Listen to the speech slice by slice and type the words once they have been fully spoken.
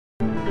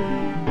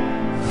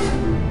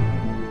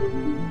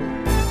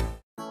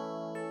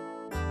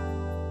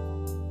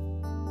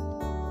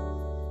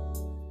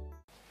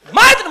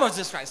Mighty name of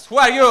Jesus Christ. Who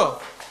are you?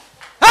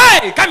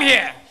 Hey, come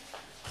here.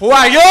 Who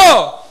are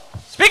you?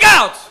 Speak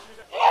out.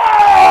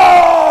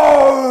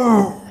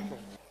 Oh,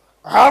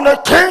 I am the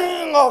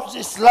king of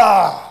this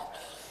land.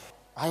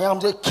 I am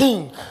the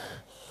king.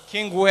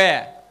 King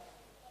where?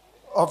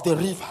 Of the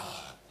river.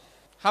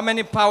 How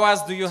many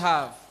powers do you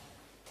have?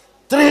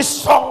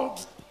 3-strong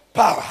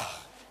power.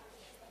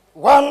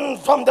 One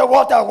from the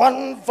water,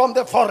 one from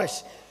the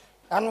forest,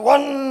 and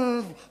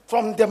one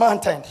from the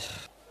mountain.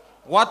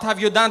 What have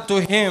you done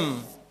to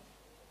him?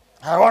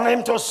 I want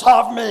him to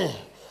serve me.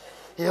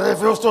 He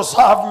refused to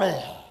serve me.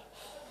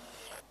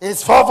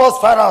 His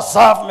forefathers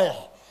served me,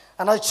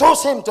 and I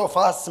chose him to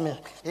fast me.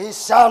 He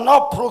shall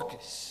not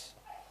progress.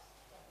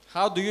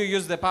 How do you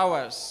use the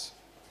powers?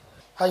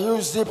 I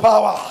use the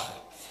power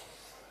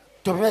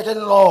to make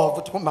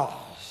love to man.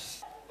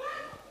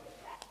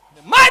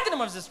 The mighty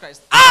name of Jesus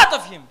Christ. Out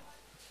of him.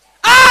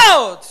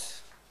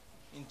 Out!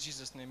 In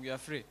Jesus' name, you are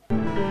free.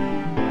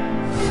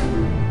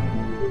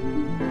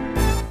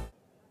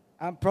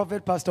 I'm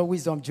Prophet Pastor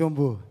Wisdom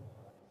Jumbo.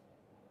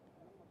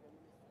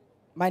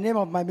 My name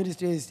of my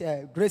ministry is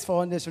Grace for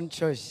All Nations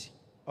Church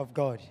of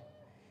God.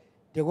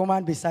 The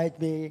woman beside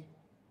me,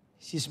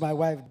 she's my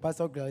wife,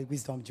 Pastor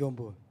Wisdom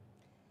Jumbo.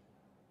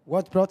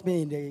 What brought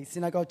me in the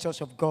Synagogue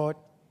Church of God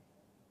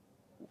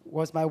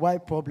was my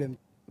wife problem,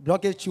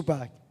 blockage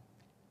tuber.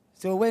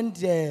 So when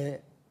the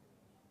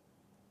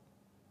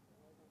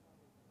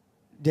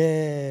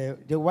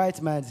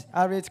white man,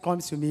 Harriet,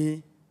 comes to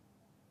me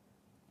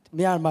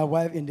and my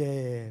wife in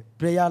the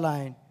prayer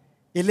line,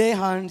 he lay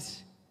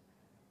hands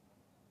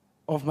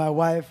of my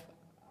wife,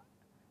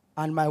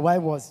 and my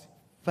wife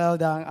fell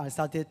down and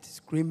started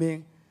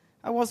screaming.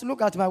 I was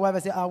looking at my wife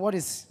and said, what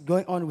is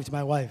going on with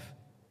my wife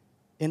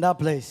in that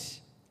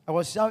place? I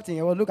was shouting,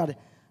 I was looking at it.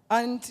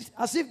 And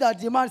as if that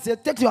the man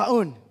said, take your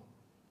own.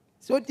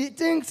 So the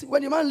things,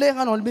 when the man lay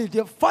hand on me,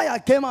 the fire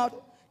came up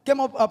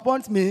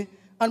upon me,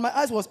 and my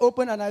eyes was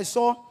open, and I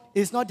saw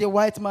it's not the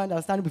white man that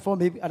was standing before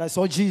me, and I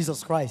saw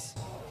Jesus Christ.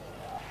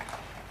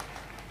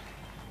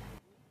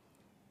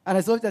 And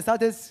I saw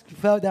that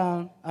fell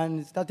down,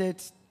 and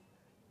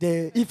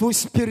the evil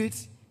spirit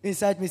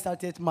inside me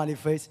started to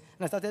manifest,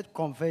 and I started to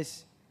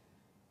confess.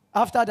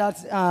 After that,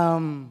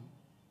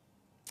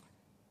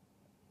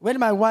 when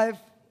my wife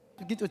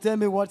began to tell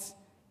me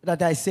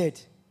that I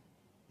said,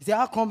 he said,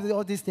 how come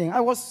all these things? I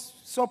was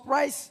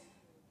surprised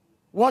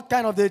what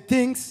kind of the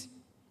things,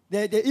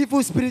 the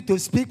evil spirit to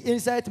speak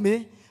inside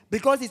me,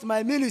 because it's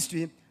my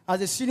ministry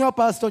as a senior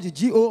pastor, the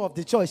GO of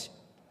the church,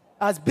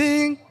 as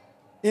being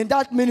in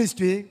that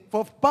ministry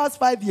for past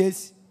 5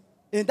 years,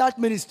 in that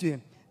ministry,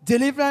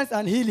 deliverance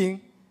and healing.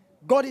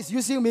 God is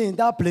using me in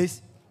that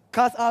place,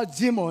 cast out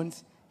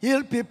demons,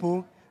 heal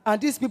people,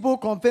 and these people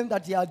confirm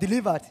that they are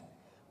delivered.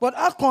 But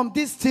how come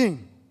this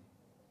thing,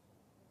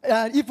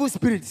 evil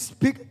spirit,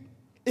 speak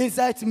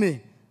inside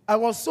me? I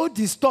was so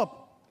disturbed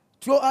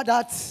throughout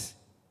that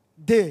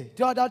day,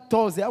 throughout that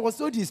Thursday. I was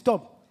so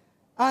disturbed.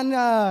 And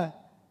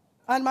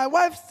my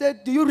wife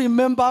said, do you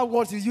remember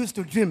what you used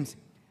to dream?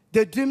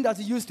 The dream that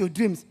you used to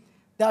dream,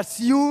 that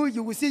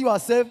you will see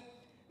yourself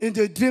in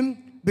the dream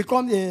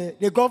become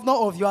the governor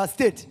of your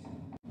state.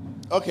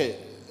 Okay,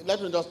 let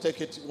me just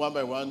take it one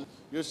by one.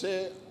 You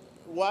say,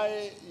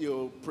 why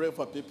you pray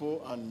for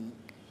people and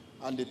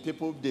the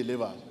people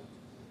deliver?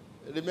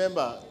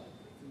 Remember,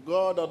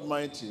 God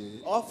Almighty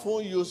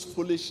often use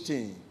foolish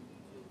things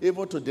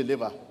even to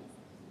deliver.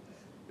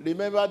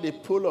 Remember the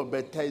pool of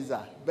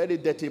Bethesda, very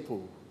dirty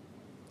pool.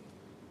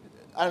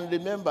 And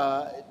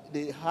remember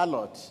the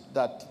harlot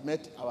that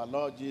met our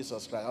Lord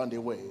Jesus Christ on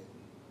the way.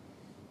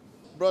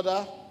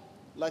 Brother,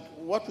 like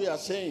what we are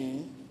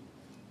saying,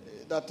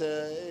 that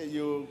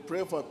you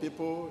pray for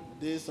people,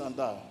 this and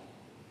that.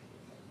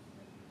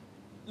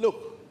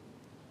 Look,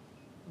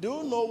 do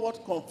you know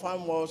what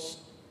confirm was?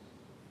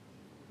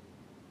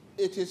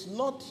 It is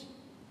not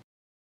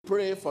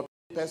pray for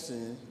a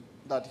person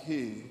that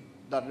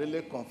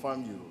really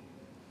confirm you,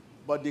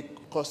 but the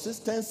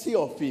consistency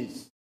of it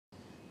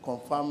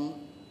confirm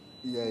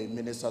your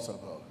ministers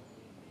of God.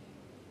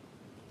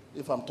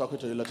 If I'm talking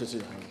to you, let us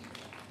see.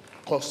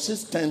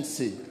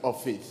 Consistency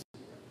of faith.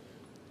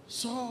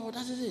 So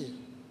that is it.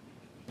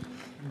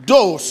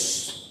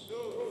 Those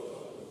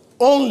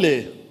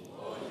only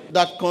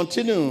that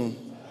continue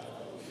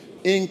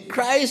in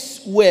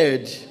Christ's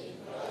word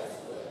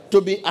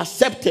to be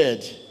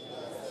accepted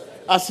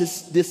as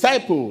his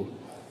disciple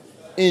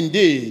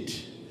indeed.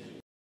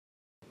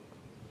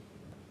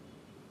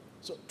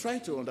 So try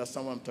to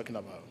understand what I'm talking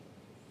about.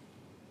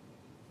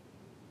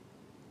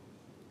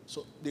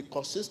 So the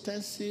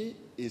consistency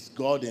is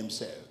God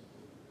himself.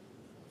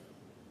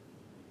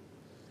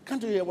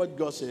 Can't you hear what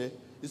God said?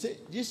 He said,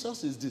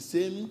 Jesus is the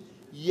same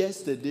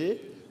yesterday,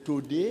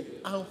 today,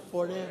 and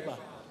forever.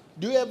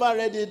 Do you ever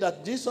read it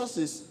that Jesus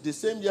is the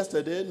same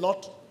yesterday,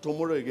 not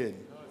tomorrow again?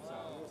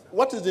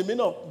 What is the meaning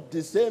of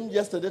the same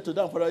yesterday,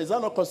 today, and forever? Is that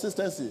not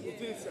consistency?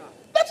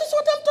 That is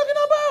what I'm talking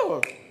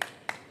about.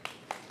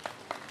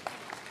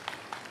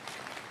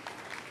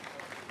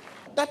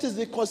 That is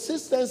the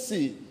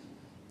consistency.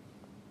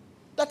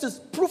 That is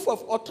proof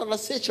of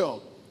authorization.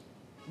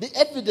 The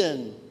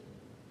evidence.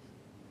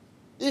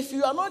 If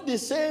you are not the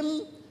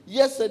same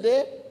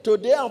yesterday,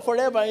 today, and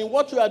forever in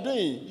what you are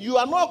doing, you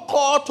are not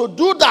called to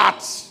do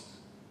that.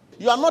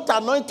 You are not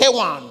anointed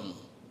one.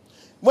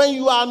 When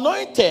you are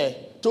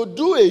anointed to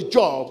do a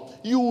job,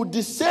 you will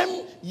the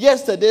same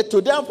yesterday,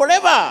 today, and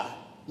forever.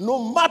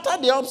 No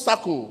matter the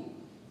obstacle.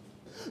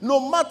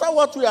 No matter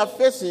what we are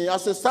facing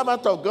as a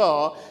servant of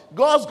God,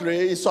 God's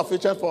grace is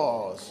sufficient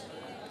for us.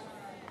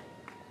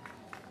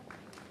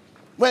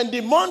 When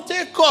the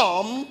mountain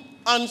comes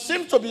and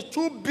seems to be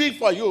too big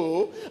for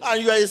you,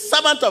 and you are a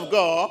servant of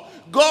God,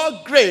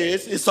 God's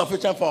grace is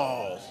sufficient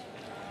for us.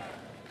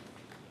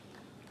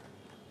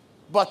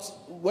 But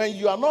when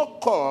you are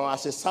not called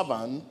as a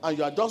servant, and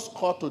you are just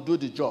called to do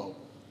the job,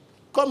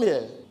 come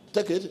here,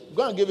 take it,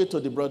 go and give it to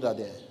the brother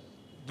there.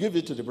 Give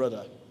it to the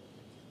brother.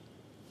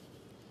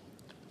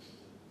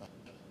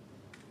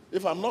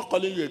 If I'm not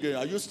calling you again,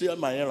 are you still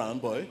my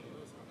errand boy?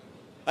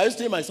 Are you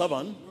still my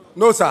servant?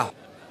 No, sir.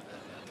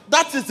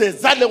 That is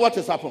exactly what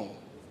has happened.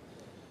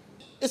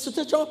 A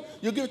situation,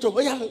 you give it to, oh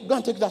yeah, go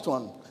and take that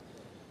one.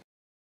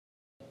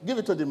 Give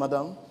it to the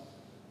madam.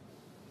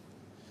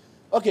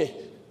 Okay,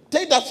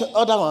 take that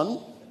other one.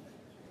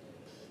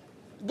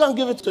 Go and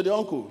give it to the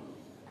uncle.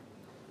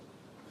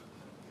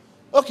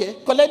 Okay,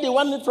 collect the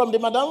one from the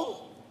madam.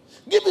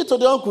 Give it to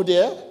the uncle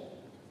there.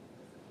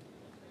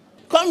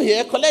 Come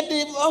here, collect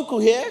the uncle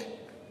here.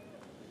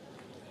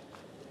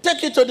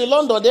 Take it to the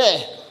London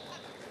there.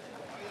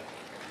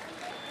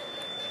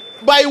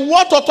 By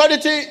what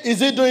authority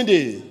is he doing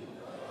this?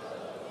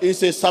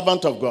 He's a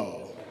servant of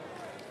God.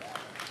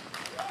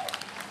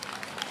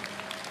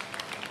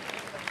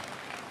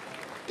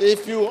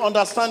 If you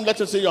understand, let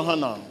us see your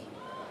hand now.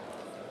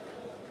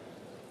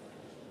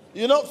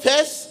 You know,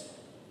 first,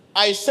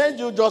 I send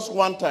you just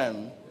one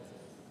time,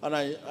 and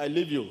I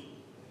leave you.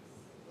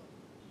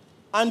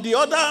 And the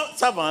other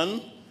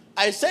servant,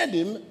 I send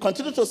him,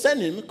 continue to send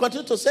him,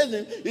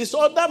 It's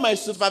under my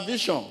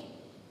supervision.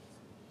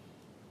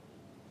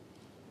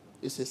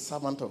 It's a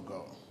servant of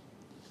God.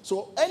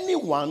 So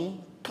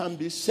anyone can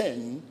be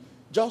sent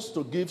just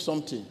to give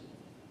something.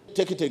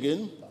 Take it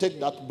again. Take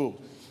that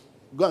book.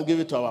 Go and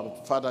give it to our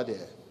father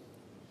there.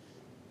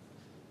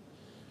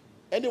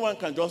 Anyone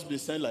can just be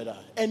sent like that.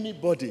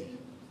 Anybody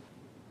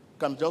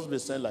can just be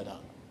sent like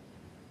that.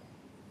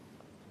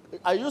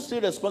 Are you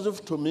still responsible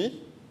to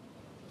me?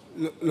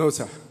 No,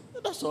 sir.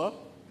 That's all.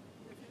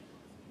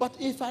 But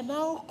if I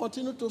now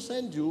continue to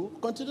send you,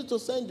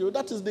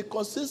 that is the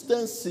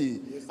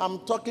consistency I'm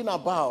talking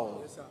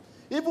about. Yes, sir.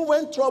 Even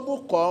when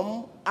trouble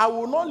comes, I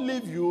will not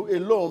leave you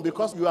alone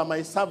because you are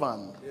my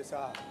servant. Yes,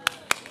 sir.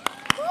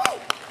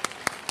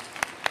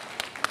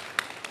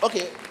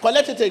 Okay,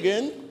 collect it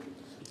again.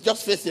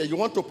 Just face here. You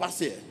want to pass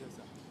here. Yes,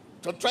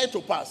 so try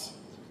to pass.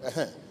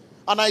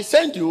 And I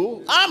send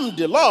you. I'm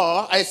the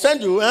law. I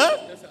send you.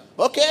 Yes, sir.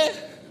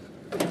 Okay.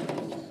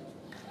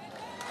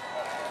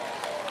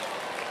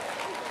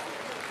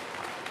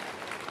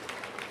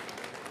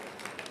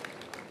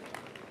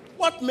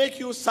 What makes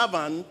you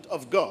servant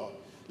of God?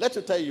 Let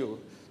me tell you.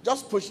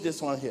 Just push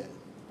this one here.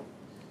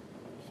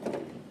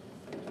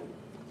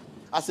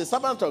 As a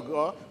servant of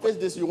God, face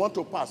this, you want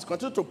to pass.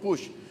 Continue to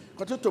push.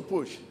 Continue to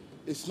push.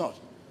 It's not.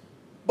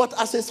 But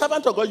as a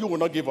servant of God, you will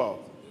not give up.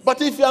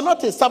 But if you are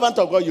not a servant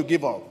of God, you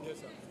give up. Yes,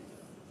 sir.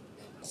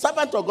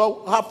 Servant of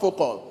God, have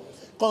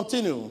focus.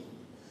 Continue.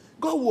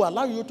 God will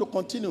allow you to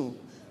continue.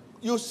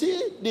 You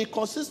see the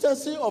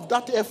consistency of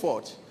that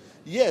effort.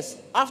 Yes,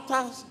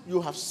 after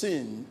you have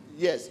seen,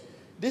 yes,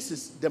 this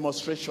is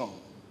demonstration.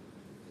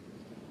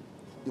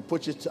 You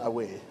push it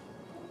away.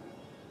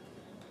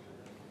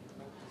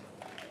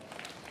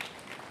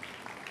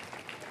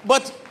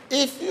 But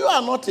if you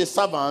are not a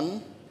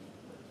servant,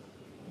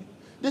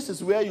 this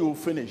is where you will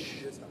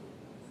finish.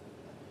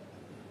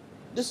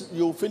 Yes,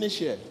 you will finish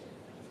here.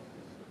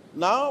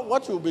 Now,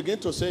 what you begin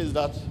to say is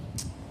that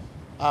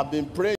I've been praying.